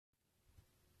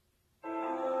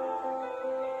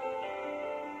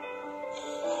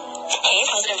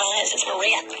Positive Vibes. It's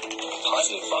Maria.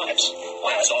 Positive Vibes?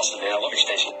 Wow, that's awesome, man. I love your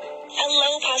station.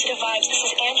 Hello, Positive Vibes. This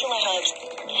is Angela Hubbs.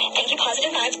 Thank you,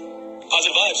 Positive Vibes.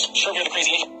 Positive Vibes. Sure, we have a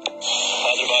crazy Asian.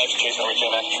 Positive Vibes. Jason over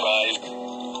here, Matthew Ride.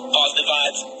 Positive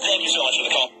Vibes. Thank you so much for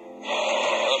the call.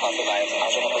 Hello, Positive Vibes.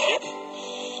 Angela over here.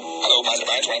 Hello, Positive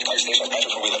Vibes. We're at the Park Station. It's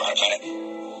Patrick from We Live on Our Planet.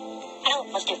 Hello,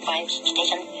 Positive Vibes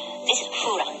Station. This is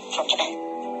Furan from Japan.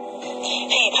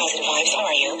 Hey, Positive Vibes. How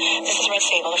are you? This is Red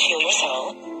Sable of Feel Your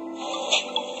Soul.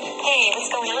 Hey, what's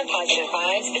going on, Positive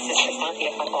Vibes? This is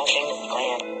Chrysanthia from All Things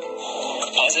Glam.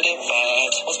 Positive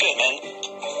Vibes. What's good, man?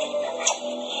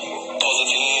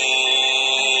 Positive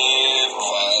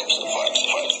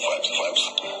vibes.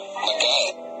 My guy.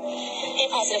 Hey,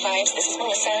 Positive Vibes. This is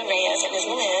Melissa Reyes and Ms.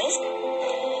 Liz.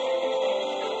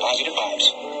 Positive Vibes.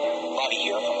 Bobby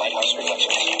here from Lighthouse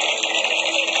Reflection. Hey,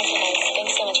 Positive Vibes.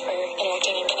 Thanks so much for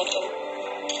interacting and connecting.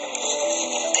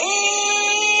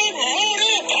 Good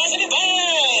morning, Positive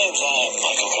Vibes. I'm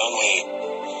Michael Conway.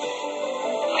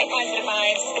 Hi, Positive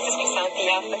Vibes. This is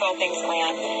Chrysanthia with All Things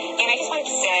Glam. And I just wanted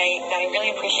to say that I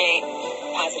really appreciate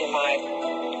Positive Vibe.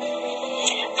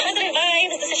 Positive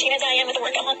Vibes. This is Sheena Diane with the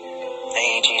Workout Home.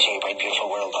 Hey, Gigi, Bright Beautiful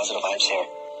World, Positive Vibes here.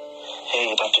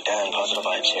 Hey, Dr. Dan, Positive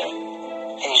Vibes here.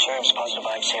 Hey, Sherms, Positive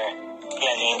Vibes here.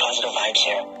 Yeah, Dean, Positive Vibes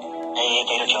here. Hey,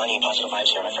 Data Johnny, Positive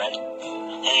Vibes here, my friend.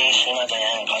 Hey, Sheena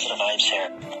Diane, Positive Vibes here.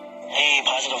 Hey,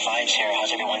 Positive Vibes here.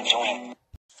 How's everyone doing?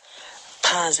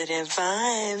 Positive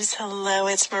Vibes. Hello,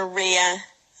 it's Maria.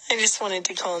 I just wanted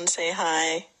to call and say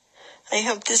hi. I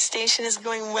hope this station is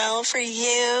going well for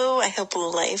you. I hope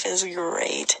life is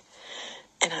great.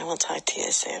 And I will talk to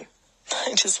you soon.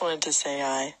 I just wanted to say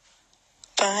hi.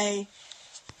 Bye.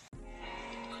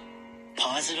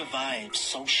 Positive Vibes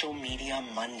Social Media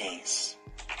Mondays,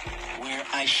 where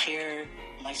I share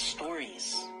my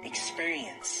stories,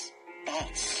 experience,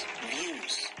 thoughts,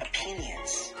 views,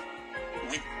 opinions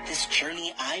with this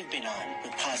journey I've been on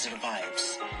with Positive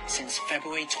Vibes since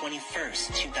February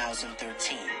 21st,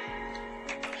 2013.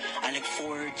 I look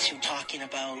forward to talking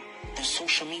about the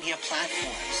social media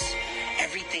platforms,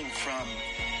 everything from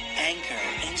Anchor,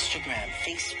 Instagram,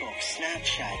 Facebook,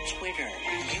 Snapchat, Twitter,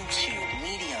 YouTube,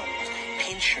 Medium,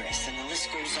 Pinterest, and the list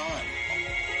goes on.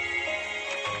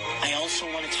 I also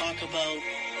want to talk about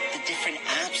the different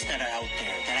apps that are out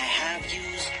there that I have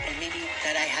used and maybe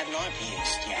that I have not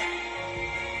used yet.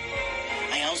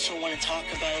 I also want to talk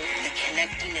about the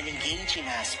connecting and engaging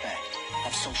aspect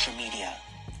of social media.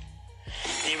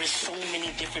 There is so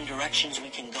many different directions we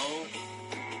can go,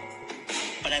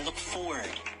 but I look forward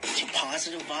to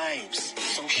Positive Vibes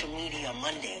Social Media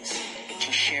Mondays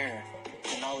to share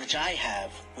the knowledge I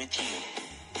have with you.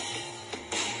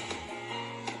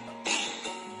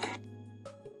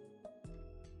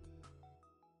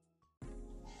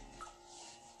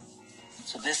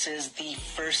 So this is the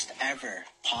first ever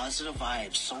Positive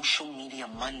Vibes Social Media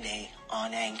Monday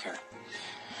on Anchor.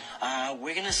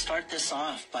 We're going to start this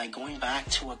off by going back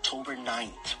to October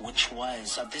 9th, which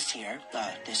was of this year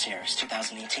is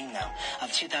 2018 now,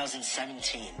 of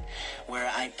 2017,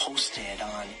 where I posted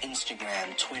on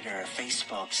Instagram, Twitter,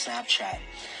 Facebook, Snapchat.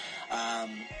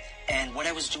 And what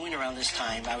I was doing around this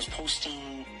time, I was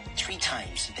posting 3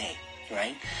 times a day,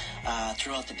 right,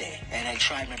 throughout the day. And I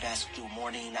tried my best to do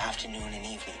morning, afternoon, and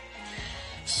evening.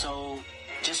 So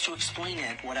just to explain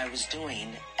it, what I was doing,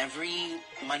 every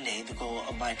Monday, the goal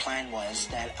of my plan was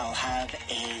that I'll have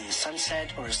a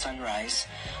sunset or a sunrise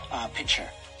picture.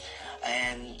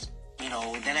 And,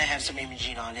 then I have some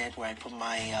imaging on it where I put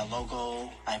my logo,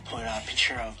 I put a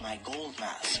picture of my gold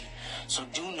mask. So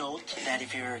do note that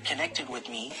if you're connected with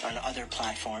me on other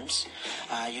platforms,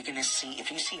 you're going to see,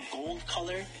 if you see gold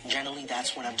color, generally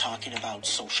that's when I'm talking about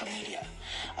social media.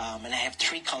 And I have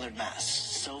 3 colored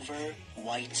masks, silver,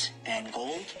 white, and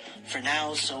gold. For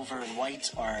now, silver and white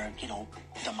are,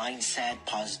 the mindset,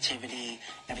 positivity,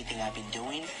 everything I've been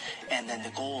doing. And then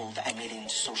the gold I made into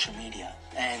social media.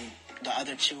 And the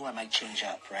other 2 I might change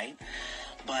up, right?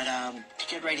 But to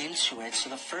get right into it,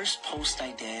 so the first post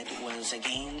I did was,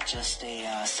 again, just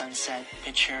a sunset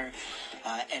picture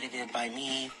edited by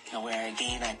me, where,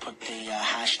 again, I put the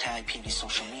hashtag PV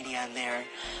Social Media in there,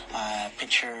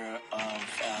 picture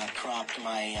of cropped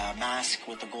my mask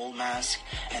with the gold mask,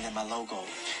 and then my logo.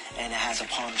 And it has a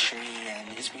palm tree, and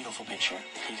it's a beautiful picture.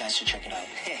 You guys should check it out.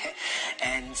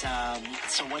 And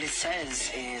so what it says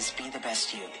is, be the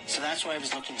best you. So that's what I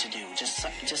was looking to do, just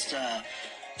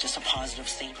a positive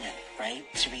statement, right?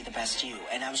 To be the best you.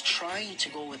 And I was trying to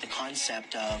go with the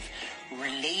concept of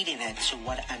relating it to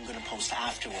what I'm going to post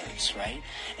afterwards, right?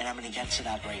 And I'm going to get to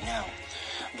that right now.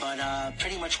 But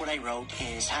pretty much what I wrote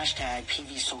is hashtag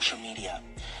PV Social Media.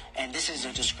 and this is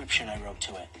a description I wrote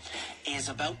to it, is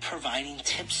about providing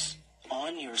tips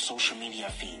on your social media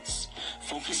feeds,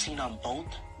 focusing on both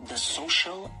the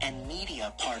social and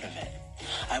media part of it.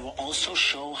 I will also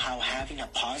show how having a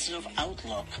positive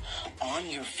outlook on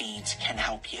your feeds can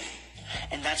help you.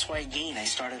 And that's why, again, I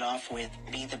started off with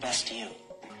be the best you,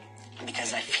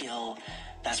 because I feel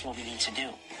that's what we need to do,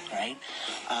 right?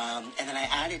 And then I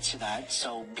added to that,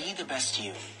 so be the best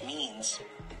you means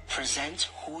present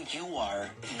who you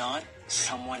are, not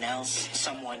someone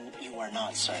you are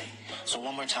not, sorry. So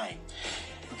one more time.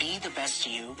 Be the best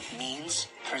you means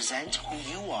present who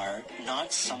you are,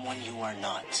 not someone you are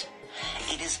not.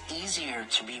 It is easier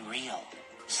to be real.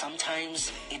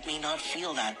 Sometimes it may not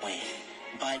feel that way,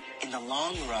 but in the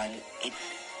long run, it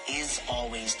is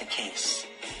always the case.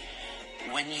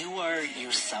 When you are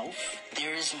yourself,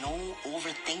 there is no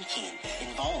overthinking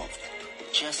involved.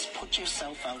 Just put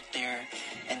yourself out there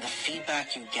and the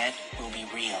feedback you get will be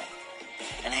real.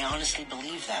 And I honestly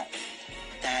believe that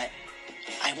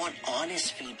I want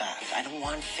honest feedback. I don't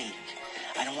want fake.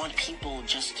 I don't want people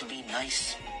just to be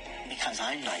nice because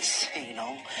I'm nice,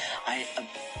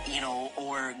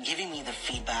 or giving me the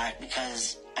feedback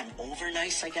because I'm over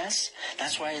nice, I guess.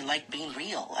 That's why I like being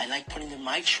real. I like putting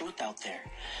my truth out there,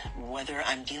 whether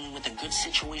I'm dealing with a good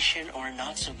situation or a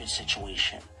not so good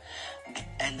situation.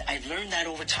 And I've learned that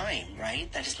over time, right?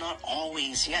 That it's not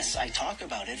always, yes, I talk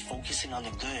about it, focusing on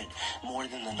the good more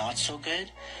than the not so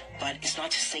good, but it's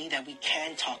not to say that we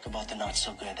can talk about the not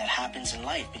so good that happens in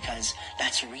life, because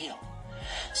that's real.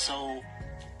 So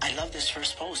I love this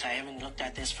first post. I haven't looked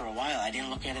at this for a while. I didn't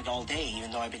look at it all day,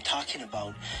 even though I've been talking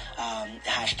about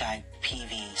hashtag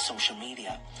PV social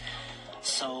media.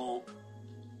 So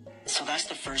that's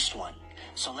the first one.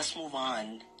 So let's move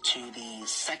on to the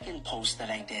second post that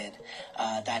I did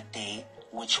that day,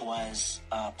 which was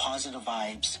Positive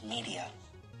Vibes Media.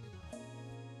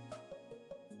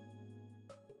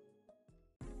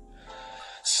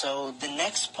 So the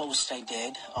next post I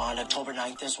did on October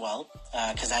 9th as well,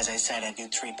 because as I said, I do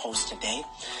 3 posts a day,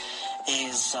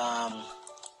 is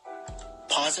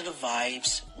Positive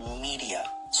Vibes Media.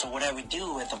 So what I would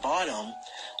do at the bottom,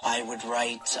 I would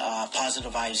write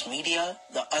Positive Vibes Media.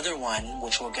 The other one,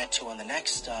 which we'll get to on the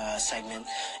next segment,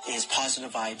 is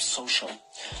Positive Vibes Social.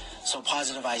 So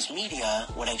Positive Vibes Media,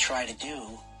 what I try to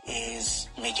do is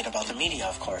make it about the media,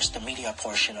 of course, the media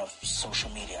portion of social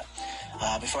media.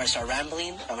 Before I start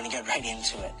rambling, I'm going to get right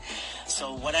into it.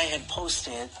 So what I had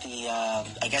posted,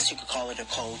 I guess you could call it a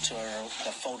quote or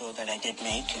the photo that I did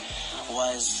make,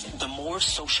 was the more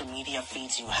social media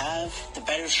feeds you have, the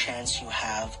better chance you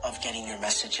have of getting your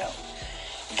message out.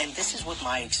 And this is what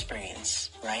my experience,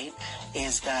 right,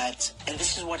 is that, and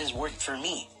this is what has worked for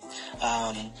me.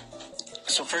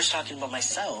 So first talking about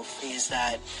myself is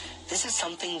that this is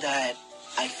something that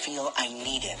I feel I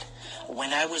needed.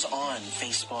 When I was on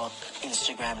Facebook,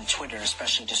 Instagram, and Twitter,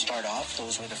 especially to start off,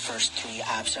 those were the first 3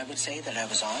 apps I would say that I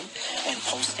was on and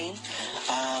posting.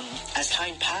 As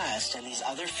time passed and these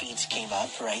other feeds came up,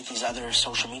 right, these other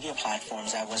social media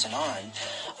platforms I wasn't on,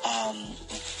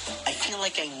 I feel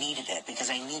like I needed it because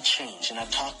I need change. And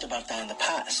I've talked about that in the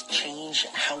past. Change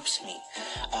helps me.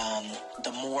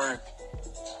 The more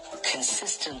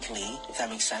consistently, if that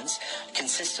makes sense,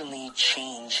 consistently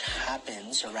change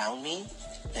happens around me.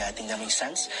 Yeah, I think that makes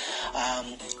sense.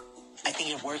 I think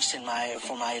it works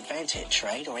for my advantage,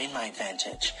 right? Or in my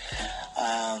advantage.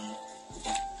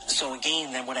 So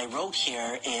again, then what I wrote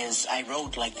here is I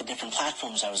wrote like the different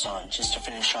platforms I was on, just to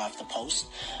finish off the post.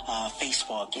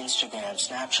 Facebook, Instagram,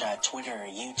 Snapchat, Twitter,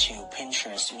 YouTube,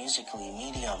 Pinterest, Musical.ly,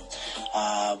 Medium.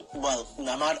 Well,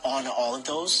 I'm not on all of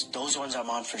those. Those ones I'm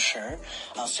on for sure.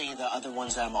 I'll say the other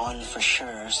ones that I'm on for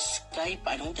sure. Skype,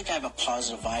 I don't think I have a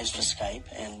Positive Vibes for Skype,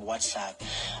 and WhatsApp.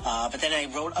 But then I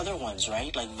wrote other ones,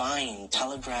 right? Like Vine,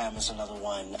 Telegram is another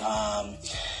one.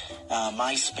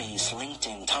 MySpace,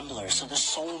 LinkedIn, Tumblr. So there's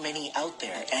so many out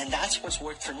there, and that's what's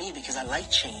worked for me because I like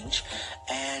change,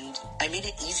 and I made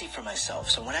it easy for myself.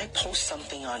 So when I post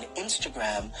something on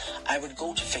Instagram, I would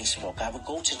go to Facebook, I would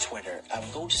go to Twitter, I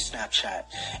would go to Snapchat,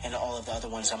 and all of the other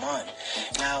ones I'm on.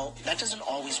 Now, that doesn't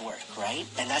always work, right?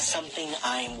 And that's something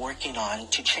I'm working on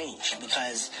to change,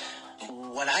 because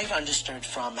what I've understood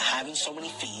from having so many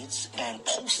feeds and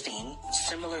posting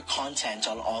similar content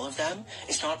on all of them,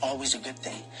 it's not always a good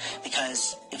thing.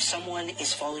 Because if someone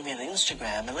is following me on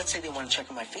Instagram, and let's say they want to check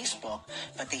out my Facebook,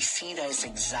 but they see that it's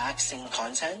exact same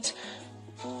content,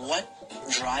 what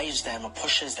drives them or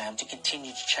pushes them to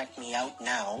continue to check me out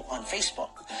now on Facebook.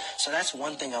 So that's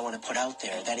one thing I want to put out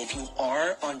there, that if you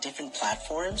are on different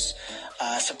platforms,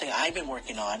 something I've been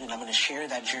working on, and I'm going to share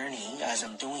that journey as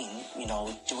I'm doing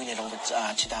it over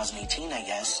 2018, I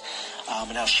guess,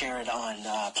 and I'll share it on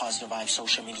Positive Vibes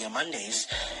Social Media Mondays,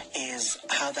 is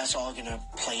how that's all going to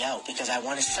play out, because I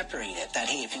want to separate it, that,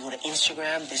 hey, if you go to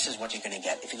Instagram, this is what you're going to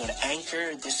get. If you go to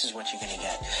Anchor, this is what you're going to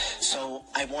get. So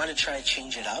I want to try to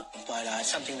change it up, but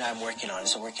it's something that I'm working on.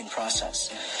 It's a work in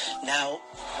process. Now,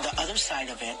 the other side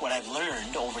of it, what I've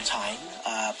learned over time,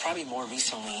 probably more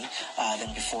recently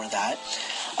than before that,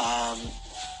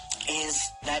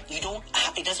 is that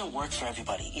it doesn't work for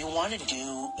everybody. You want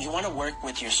to work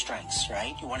with your strengths,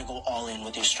 right? You want to go all in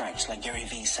with your strengths, like Gary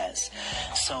Vee says.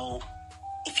 So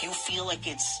if you feel like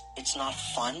it's not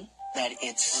fun, that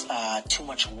it's too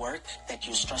much work, that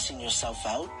you're stressing yourself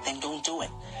out, then don't do it.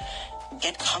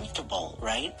 Get comfortable,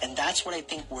 right? And that's what I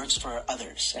think works for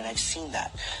others. And I've seen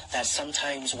that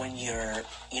sometimes when you're,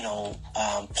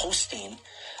 posting,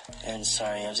 and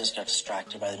sorry, I just got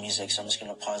distracted by the music, so I'm just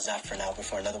going to pause that for now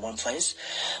before another one plays.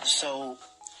 So,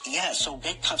 yeah,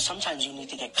 sometimes you need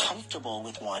to get comfortable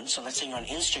with one. So let's say you're on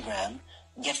Instagram,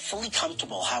 get fully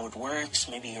comfortable how it works.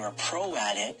 Maybe you're a pro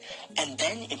at it, and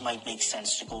then it might make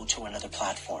sense to go to another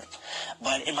platform.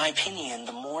 But in my opinion,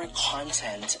 the more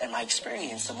content, and my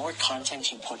experience, the more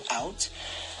content you put out,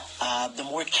 the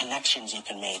more connections you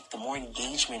can make, the more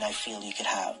engagement I feel you could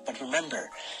have. But remember,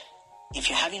 if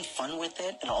you're having fun with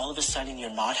it and all of a sudden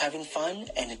you're not having fun,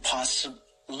 and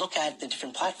look at the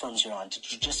different platforms you're on. Did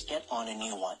you just get on a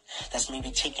new one that's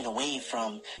maybe taken away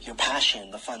from your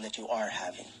passion, the fun that you are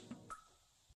having?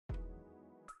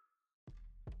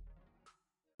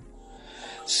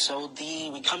 So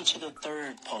we come to the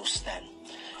third post then.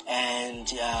 And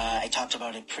I talked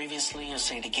about it previously, I'll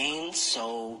say it again.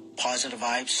 So Positive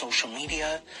Vibes Social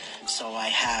Media. So I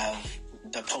have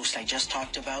the post I just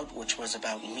talked about, which was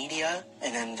about media.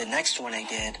 And then the next one I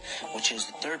did, which is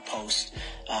the third post,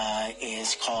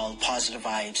 is called Positive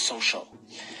Vibes Social.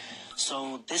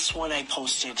 So this one I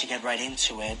posted, to get right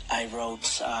into it, I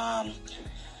wrote,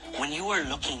 when you are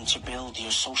looking to build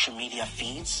your social media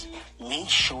feeds, make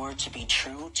sure to be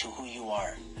true to who you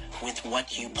are with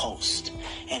what you post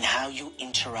and how you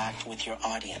interact with your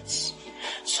audience.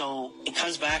 So it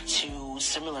comes back to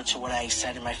similar to what I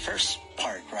said in my first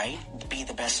part, right? Be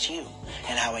the best you,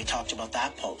 and how I talked about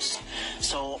that post.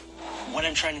 So what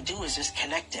I'm trying to do is just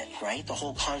connect it, right? The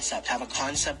whole concept, have a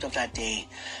concept of that day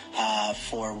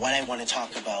for what I want to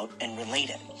talk about and relate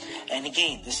it. And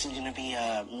again, this is going to be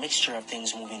a mixture of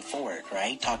things moving forward,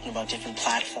 right? Talking about different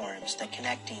platforms, the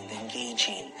connecting, the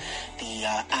engaging, the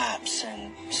apps,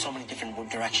 and so many different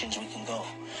directions we can go.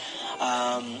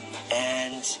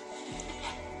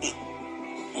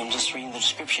 I'm just reading the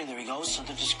description. There we go. So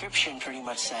the description pretty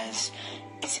much says,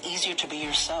 it's easier to be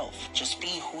yourself. Just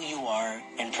be who you are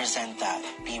and present that.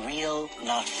 Be real,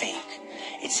 not fake.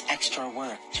 It's extra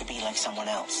work to be like someone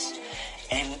else.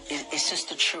 And it's just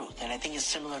the truth. And I think it's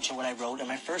similar to what I wrote in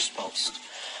my first post.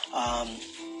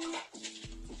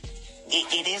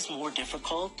 It is more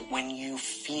difficult when you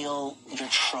feel you're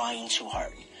trying too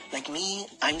hard. Like me,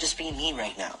 I'm just being me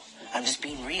right now. I'm just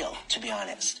being real, to be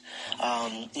honest.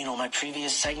 My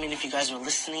previous segment, if you guys were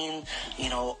listening,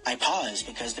 I paused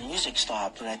because the music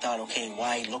stopped, and I thought, okay,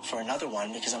 why look for another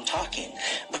one because I'm talking?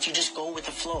 But you just go with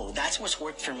the flow. That's what's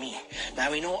worked for me. Now,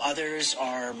 we know others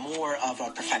are more of a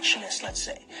perfectionist, let's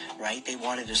say, right? They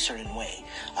want it a certain way.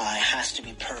 It has to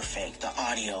be perfect, the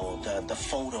audio, the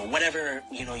photo, whatever,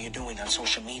 you're doing on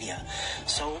social media.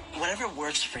 So whatever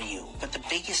works for you. But the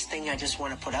biggest thing I just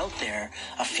want to put out there,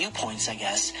 a few points, I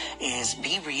guess, is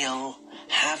be real,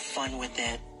 have fun with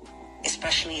it,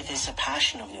 especially if it's a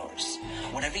passion of yours.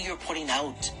 Whatever you're putting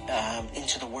out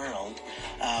into the world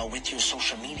with your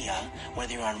social media,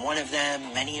 whether you're on one of them,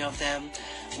 many of them,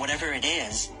 whatever it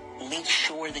is, make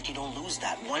sure that you don't lose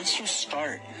that. Once you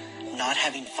start not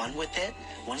having fun with it,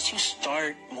 once you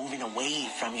start moving away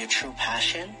from your true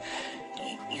passion,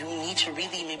 you need to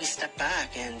really maybe step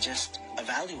back and just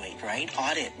evaluate, right?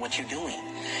 Audit what you're doing.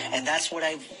 And that's what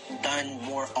I've done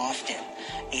more often,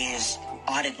 is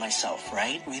audit myself,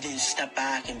 right? Really step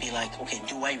back and be like, okay,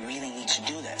 do I really need to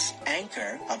do this?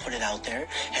 Anchor, I'll put it out there,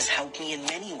 has helped me in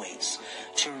many ways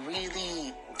to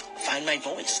really find my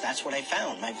voice. That's what I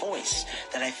found, my voice.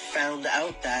 That I found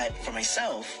out that for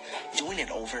myself, doing it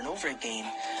over and over again,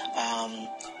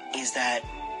 is that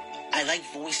I like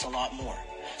voice a lot more.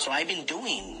 So I've been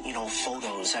doing,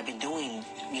 photos. I've been doing,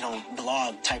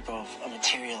 blog type of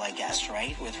material, I guess,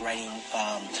 right? With writing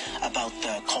about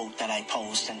the quote that I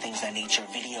post and things of that nature.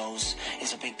 Videos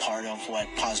is a big part of what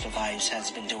Positive Vibes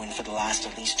has been doing for the last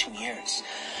at least 2 years.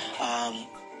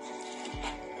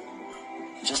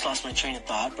 Just lost my train of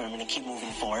thought, but I'm going to keep moving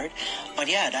forward. But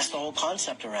yeah, that's the whole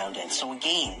concept around it. So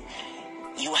again,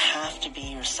 you have to be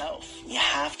yourself. You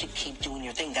have to keep doing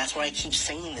your thing. That's why I keep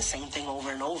saying the same thing over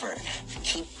and over.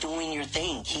 Keep doing your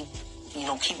thing. Keep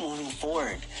moving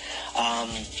forward.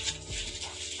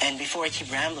 And before I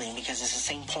keep rambling, because it's the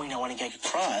same point I want to get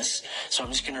across, so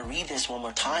I'm just going to read this one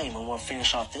more time and we'll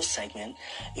finish off this segment,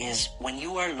 is when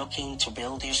you are looking to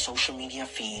build your social media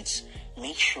feeds,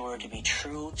 make sure to be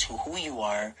true to who you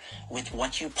are with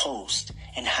what you post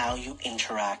and how you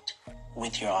interact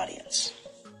with your audience.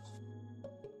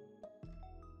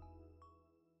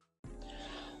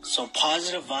 So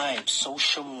Positive Vibes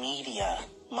Social Media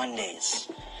Mondays.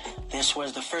 This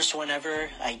was the first one ever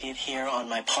I did here on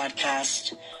my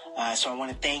podcast. So I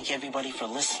want to thank everybody for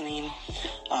listening.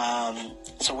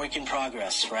 It's a work in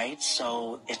progress, right?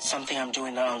 So it's something I'm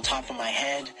doing on top of my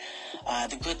head.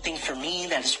 The good thing for me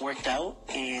that has worked out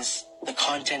is the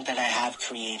content that I have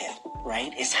created,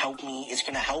 right? It's helped me. It's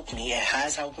going to help me. It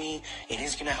has helped me. It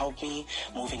is going to help me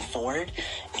moving forward,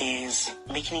 is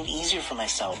making it easier for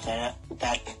myself.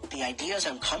 That the ideas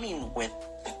I'm coming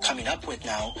up with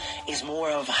now is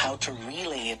more of how to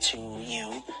relay it to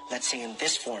you, let's say in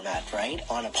this format, right,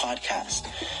 on a podcast.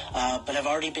 But I've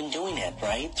already been doing it,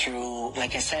 right, through,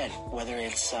 like I said, whether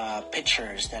it's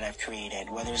pictures that I've created,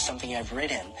 whether it's something I've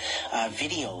written,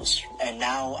 videos, and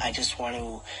now I just want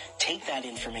to take that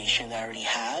information that I already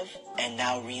have and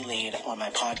now relay it on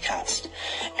my podcast.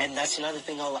 And that's another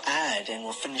thing I'll add, and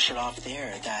we'll finish it off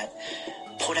there, that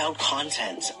put out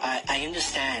content. I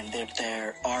understand that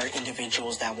there are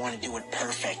individuals that want to do it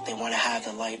perfect. They want to have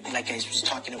the light, like I was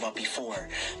talking about before,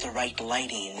 the right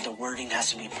lighting, the wording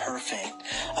has to be perfect,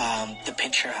 the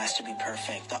picture has to be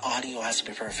perfect, the audio has to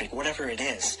be perfect, whatever it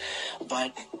is.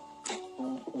 But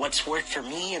what's worked for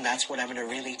me, and that's what I'm going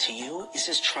to relay to you, is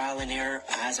just trial and error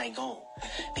as I go.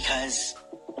 Because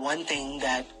one thing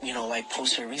that, I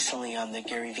posted recently on the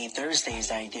Gary V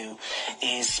Thursdays I do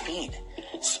is speed.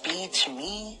 Speed to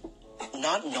me,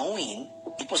 not knowing,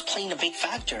 it was playing a big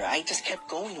factor. I just kept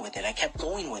going with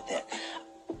it.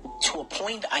 To a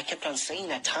point, I kept on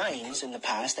saying at times in the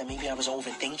past that maybe I was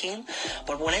overthinking.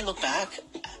 But when I look back,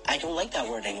 I don't like that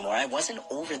word anymore. I wasn't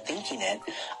overthinking it.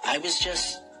 I was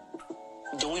just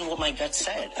doing what my gut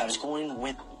said. I was going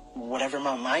with whatever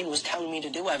my mind was telling me to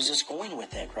do. I was just going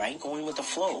with it, right? Going with the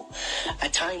flow.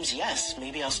 At times, yes,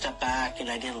 maybe I'll step back and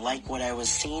I didn't like what I was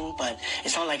seeing, but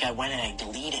it's not like I went and I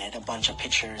deleted a bunch of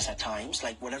pictures at times.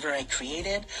 Like whatever I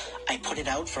created, I put it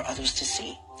out for others to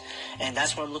see. And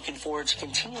that's what I'm looking forward to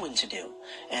continuing to do.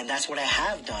 And that's what I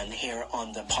have done here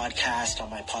on the podcast, on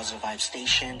my Positive Vibes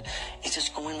station. It's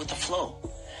just going with the flow.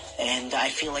 And I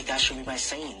feel like that should be my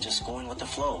saying, just going with the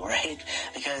flow, right?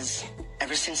 Because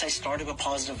ever since I started with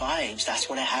Positive Vibes, that's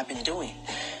what I have been doing.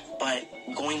 But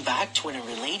going back to it and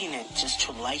relating it just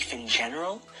to life in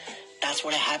general, that's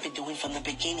what I have been doing from the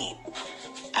beginning.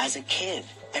 As a kid,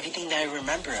 everything that I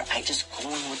remember, I just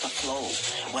going with the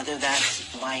flow. Whether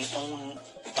that's my own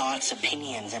thoughts,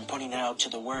 opinions, and putting it out to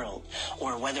the world,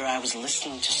 or whether I was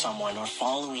listening to someone or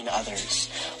following others,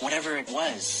 whatever it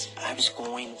was, I was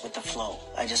going with the flow.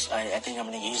 I think I'm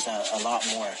going to use that a lot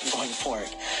more going forward.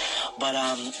 But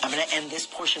I'm going to end this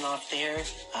portion off there.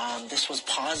 This was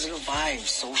Positive Vibes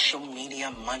Social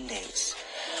Media Mondays.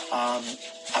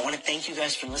 I want to thank you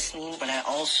guys for listening, but I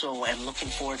also am looking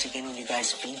forward to getting you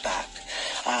guys feedback.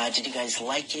 Did you guys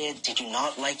like it? Did you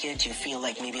not like it? Do you feel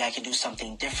like maybe I could do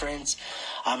something different?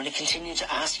 I'm going to continue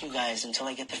to ask you guys until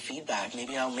I get the feedback.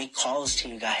 Maybe I'll make calls to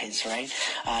you guys, right?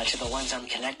 To the ones I'm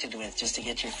connected with, just to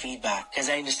get your feedback. Because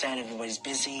I understand everybody's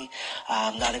busy.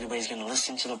 Not everybody's going to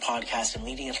listen to the podcast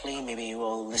immediately. Maybe you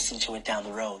will listen to it down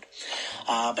the road.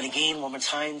 But again, one more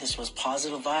time, this was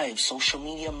Positive Vibes Social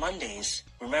Media Mondays.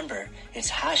 Remember, it's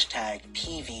hashtag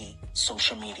PV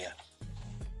Social Media.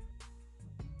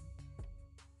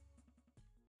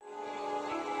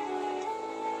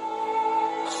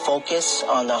 Focus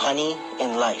on the honey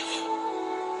in life.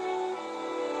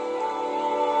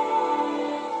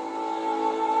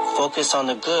 Focus on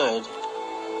the good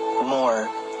more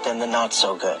than the not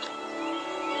so good.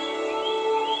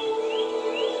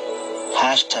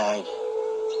 Hashtag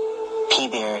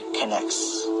PBear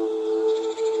Connects.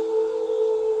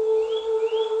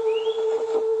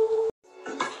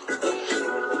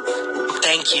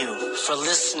 Thank you for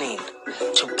listening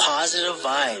to Positive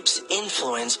Vibes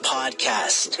Influence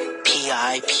Podcast,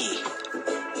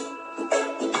 PIP.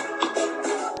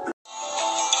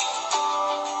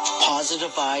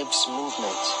 Positive Vibes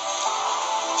Movement.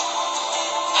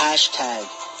 Hashtag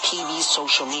PV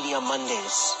Social Media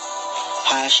Mondays.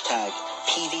 Hashtag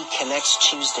PV Connects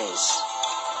Tuesdays.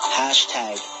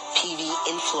 Hashtag PV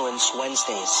Influence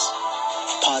Wednesdays.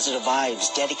 Positive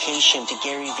Vibes Dedication to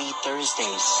Gary V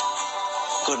Thursdays.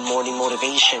 Good Morning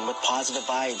Motivation with Positive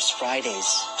Vibes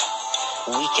Fridays.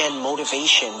 Weekend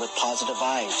Motivation with Positive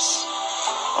Vibes.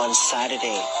 On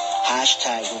Saturday,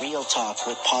 hashtag Real Talk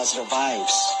with Positive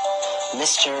Vibes.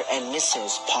 Mr. and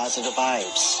Mrs. Positive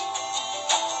Vibes.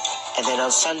 And then on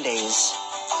Sundays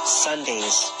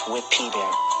with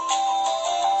P-Bear.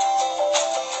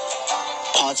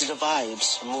 Positive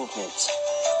Vibes Movement.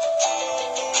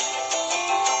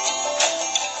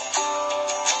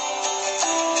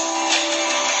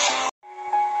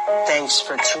 Thanks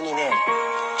for tuning in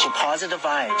to Positive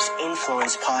Vibes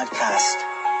Influence Podcast,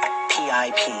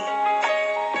 PIP,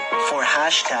 for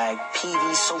hashtag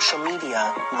PV Social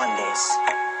Media Mondays.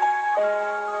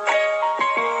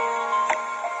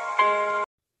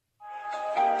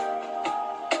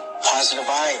 Positive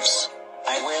Vibes.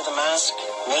 I wear the mask.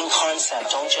 Main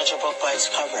concept, don't judge a book by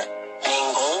its cover. Main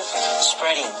goal,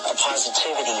 spreading a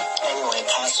positivity any way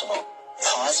possible.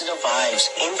 Positive Vibes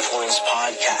Influence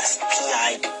Podcast,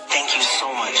 PI. Thank you so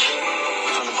much.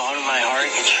 From the bottom of my heart,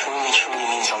 it truly, truly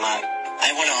means a lot.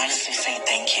 I want to honestly say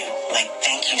thank you.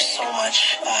 Thank you so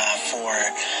much for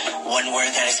one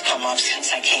word that has come up since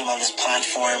I came on this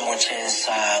platform, which is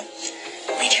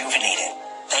rejuvenated.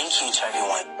 Thank you to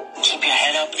everyone. Keep your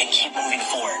head up and keep moving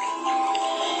forward.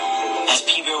 As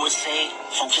P-Bear would say,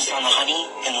 focus on the honey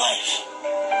in life.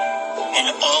 And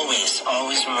always,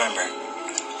 always remember,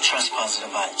 trust Positive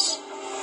Vibes.